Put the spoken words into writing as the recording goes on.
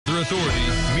Authority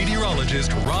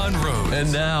meteorologist Ron Rhodes.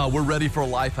 And now we're ready for a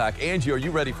life hack. Angie, are you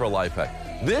ready for a life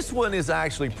hack? This one is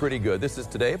actually pretty good. This is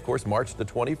today, of course, March the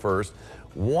 21st.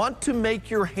 Want to make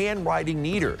your handwriting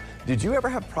neater. Did you ever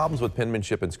have problems with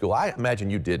penmanship in school? I imagine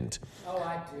you didn't. Oh,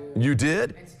 I do. You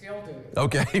did? And still do.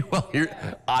 Okay, well,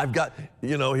 here, I've got,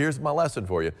 here's my lesson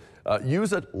for you.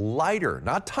 Use a lighter,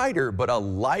 not tighter, but a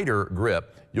lighter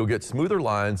grip. You'll get smoother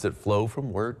lines that flow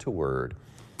from word to word.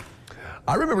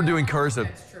 I remember doing cursive.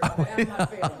 That's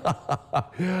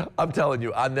true. I'm telling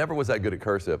you, I never was that good at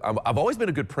cursive. I've always been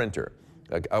a good printer.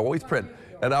 I always print.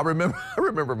 And I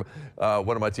remember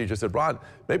one of my teachers said, Ron,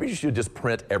 maybe you should just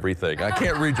print everything. I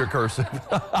can't read your cursive.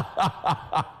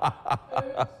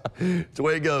 It's the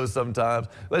way it goes sometimes.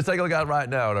 Let's take a look out right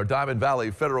now at our Diamond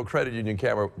Valley Federal Credit Union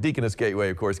camera. Deaconess Gateway,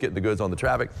 of course, getting the goods on the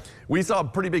traffic. We saw a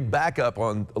pretty big backup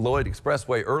on Lloyd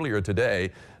Expressway earlier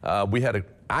today. We had an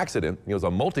accident. It was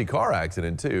a multi-car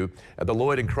accident, too, at the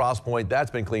Lloyd and Cross Point.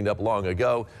 That's been cleaned up long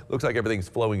ago. Looks like everything's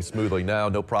flowing smoothly now.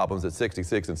 No problems at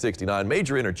 66 and 69.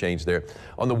 Major interchange there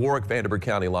on the Warwick-Vanderburgh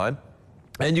County line.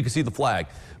 And you can see the flag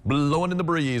blowing in the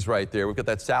breeze right there. We've got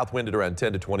that south wind at around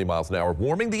 10 to 20 miles an hour,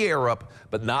 warming the air up,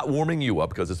 but not warming you up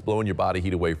because it's blowing your body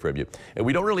heat away from you. And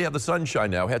we don't really have the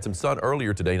sunshine now. We had some sun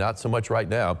earlier today, not so much right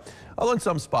now. Although in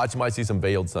some spots you might see some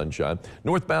veiled sunshine.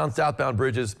 Northbound, southbound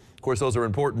bridges. Of course, those are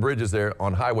important bridges there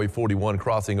on Highway 41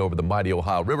 crossing over the mighty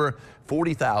Ohio River.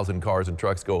 40,000 cars and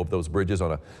trucks go over those bridges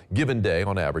on a given day,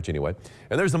 on average anyway.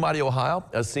 And there's the mighty Ohio,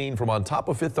 as seen from on top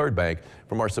of Fifth Third Bank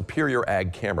from our Superior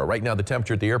Ag camera. Right now, the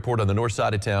temperature at the airport on the north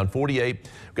side of town, 48.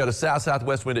 We've got a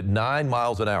south-southwest wind at 9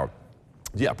 miles an hour.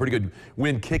 Yeah, pretty good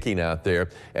wind kicking out there.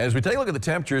 And as we take a look at the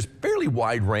temperatures, fairly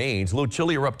wide range. A little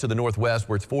chillier up to the northwest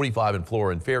where it's 45 in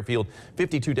Flora and Fairfield,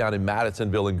 52 down in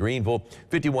Madisonville and Greenville,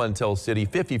 51 in Tell City,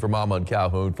 50 for Mama and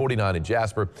Calhoun, 49 in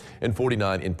Jasper, and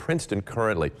 49 in Princeton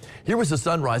currently. Here was the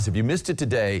sunrise if you missed it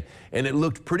today, and it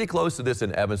looked pretty close to this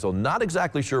in Evansville. Not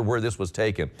exactly sure where this was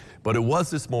taken, but it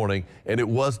was this morning, and it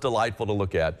was delightful to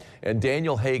look at. And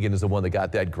Daniel Hagan is the one that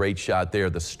got that great shot there,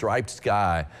 the striped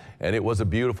sky. And it was a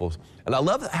beautiful, and I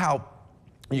love how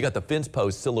you got the fence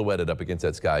post silhouetted up against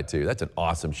that sky too. That's an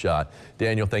awesome shot.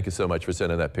 Daniel, thank you so much for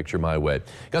sending that picture my way.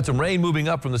 Got some rain moving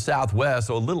up from the southwest,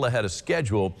 so a little ahead of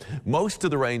schedule. Most of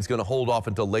the rain's going to hold off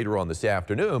until later on this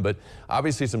afternoon, but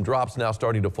obviously some drops now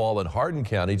starting to fall in Hardin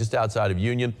County, just outside of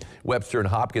Union, Webster, and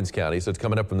Hopkins County, so it's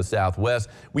coming up from the southwest.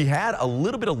 We had a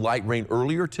little bit of light rain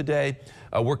earlier today,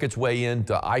 work its way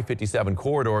into I-57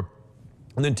 corridor,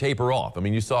 and then taper off. I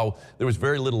mean, you saw there was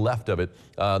very little left of it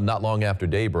not long after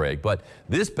daybreak. But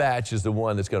this batch is the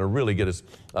one that's going to really get us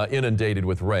inundated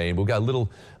with rain. We've got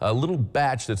a little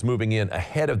batch that's moving in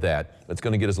ahead of that. That's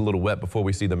going to get us a little wet before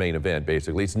we see the main event,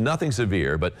 basically. It's nothing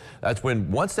severe, but that's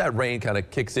when, once that rain kind of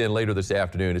kicks in later this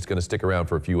afternoon, it's going to stick around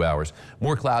for a few hours.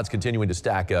 More clouds continuing to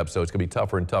stack up, so it's going to be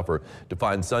tougher and tougher to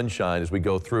find sunshine as we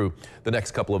go through the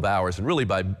next couple of hours. And really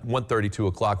by 1:30, 2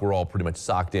 o'clock, we're all pretty much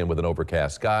socked in with an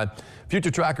overcast sky.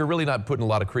 Future tracker really not putting a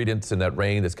lot of credence in that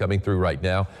rain that's coming through right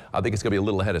now. I think it's going to be a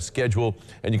little ahead of schedule.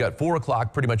 And you got 4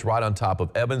 o'clock pretty much right on top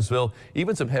of Evansville,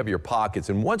 even some heavier pockets.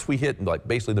 And once we hit like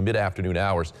basically the mid-afternoon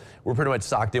hours, we're pretty much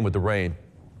socked in with the rain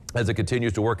as it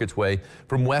continues to work its way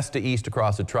from west to east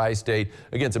across the tri-state.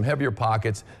 Again, some heavier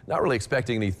pockets. Not really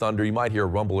expecting any thunder. You might hear a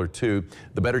rumble or two.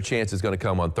 The better chance is going to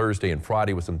come on Thursday and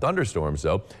Friday with some thunderstorms,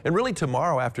 though. And really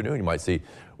tomorrow afternoon, you might see,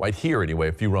 right here anyway,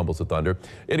 a few rumbles of thunder.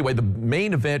 Anyway, the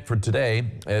main event for today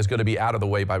is going to be out of the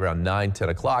way by around 9, 10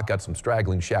 o'clock. Got some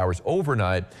straggling showers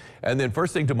overnight. And then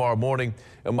first thing tomorrow morning,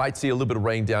 it might see a little bit of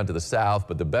rain down to the south,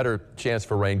 but the better chance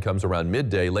for rain comes around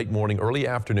midday, late morning, early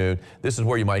afternoon. This is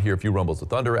where you might hear a few rumbles of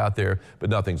thunder out there,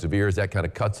 but nothing severe as that kind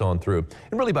of cuts on through.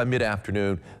 And really by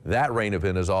mid-afternoon, that rain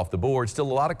event is off the board.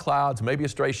 Still a lot of clouds, maybe a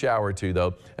stray shower or two,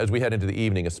 though, as we head into the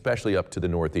evening, especially up to the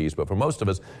northeast. But for most of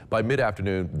us, by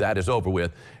mid-afternoon, that is over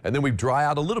with. And then we dry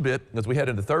out a little bit as we head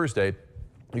into Thursday.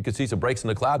 You can see some breaks in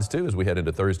the clouds, too, as we head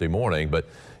into Thursday morning. But,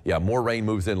 yeah, more rain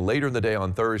moves in later in the day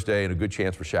on Thursday and a good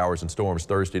chance for showers and storms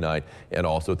Thursday night and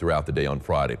also throughout the day on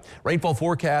Friday. Rainfall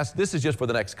forecast, this is just for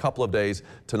the next couple of days,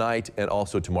 tonight and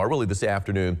also tomorrow, really this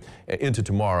afternoon into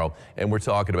tomorrow. And we're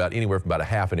talking about anywhere from about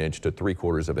a ½ inch to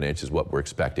 3/4 of an inch is what we're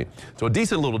expecting. So a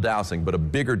decent little dousing, but a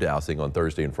bigger dousing on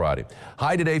Thursday and Friday.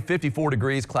 High today, 54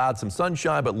 degrees, clouds, some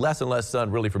sunshine, but less and less sun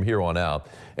really from here on out.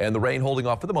 And the rain holding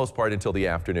off for the most part until the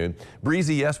afternoon.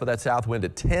 Breezy, yes, with that south wind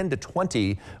at 10 to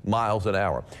 20 miles an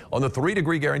hour. On the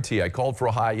 3-degree guarantee, I called for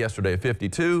a high yesterday of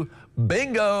 52.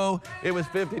 Bingo! It was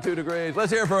 52 degrees.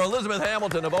 Let's hear it for Elizabeth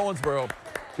Hamilton of Owensboro.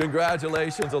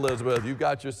 Congratulations, Elizabeth. You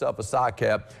got yourself a sock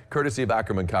cap, courtesy of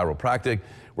Ackerman Chiropractic.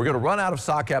 We're going to run out of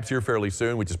sock caps here fairly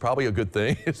soon, which is probably a good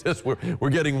thing. It's just we're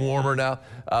getting warmer now,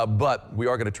 but we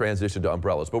are going to transition to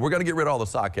umbrellas. But we're going to get rid of all the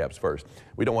sock caps first.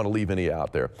 We don't want to leave any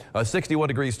out there. 61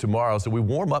 degrees tomorrow, so we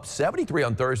warm up. 73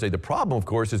 on Thursday. The problem, of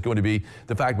course, is going to be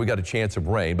the fact we got a chance of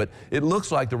rain, but it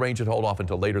looks like the rain should hold off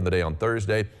until later in the day on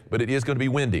Thursday, but it is going to be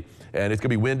windy, and it's going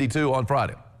to be windy too on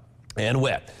Friday. And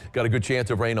wet. Got a good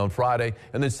chance of rain on Friday.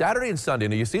 And then Saturday and Sunday.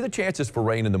 Now, you see the chances for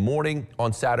rain in the morning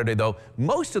on Saturday, though.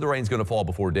 Most of the rain's going to fall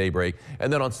before daybreak.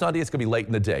 And then on Sunday, it's going to be late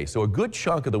in the day. So a good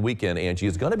chunk of the weekend, Angie,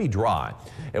 is going to be dry.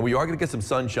 And we are going to get some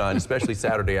sunshine, especially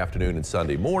Saturday afternoon and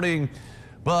Sunday morning.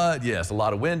 But yes, a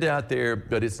lot of wind out there,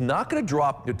 but it's not going to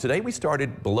drop. Today we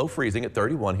started below freezing at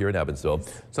 31 here in Evansville.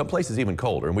 Some places even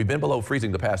colder, and we've been below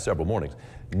freezing the past several mornings.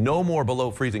 No more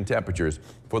below freezing temperatures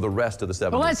for the rest of the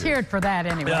 7 days. Well, let's hear it for that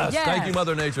anyway. Yes, thank you,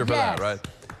 Mother Nature, for that, right?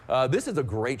 This is a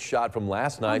great shot from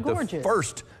last night, the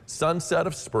first sunset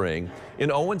of spring in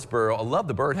Owensboro. I love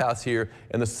the birdhouse here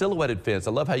and the silhouetted fence.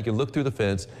 I love how you can look through the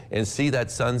fence and see that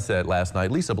sunset last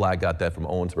night. Lisa Black got that from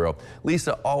Owensboro.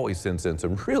 Lisa always sends in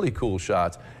some really cool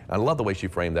shots. I love the way she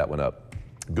framed that one up.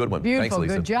 Good one. Beautiful. Thanks,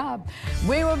 Lisa. Good job.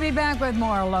 We will be back with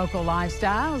more local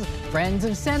lifestyles. Friends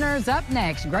of Sinners up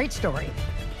next. Great story.